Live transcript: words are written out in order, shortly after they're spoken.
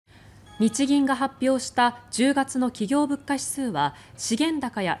日銀が発表した10月の企業物価指数は資源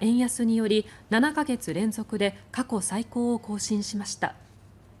高や円安により7ヶ月連続で過去最高を更新しました。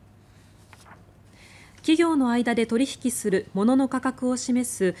企業の間で取引する物の価格を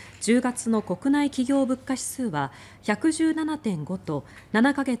示す10月の国内企業物価指数は117.5と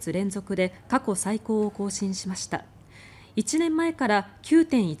7ヶ月連続で過去最高を更新しました。1年前から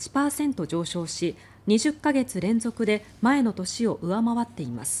 9.1% 上昇し、20ヶ月連続で前の年を上回って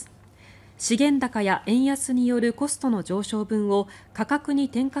います。資源高や円安によるコストの上昇分を価格に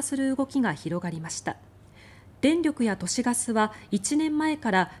転嫁する動きが広がりました。電力や都市ガスは1年前か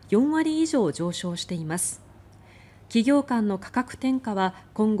ら4割以上上昇しています。企業間の価格転嫁は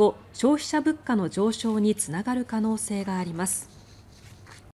今後、消費者物価の上昇につながる可能性があります。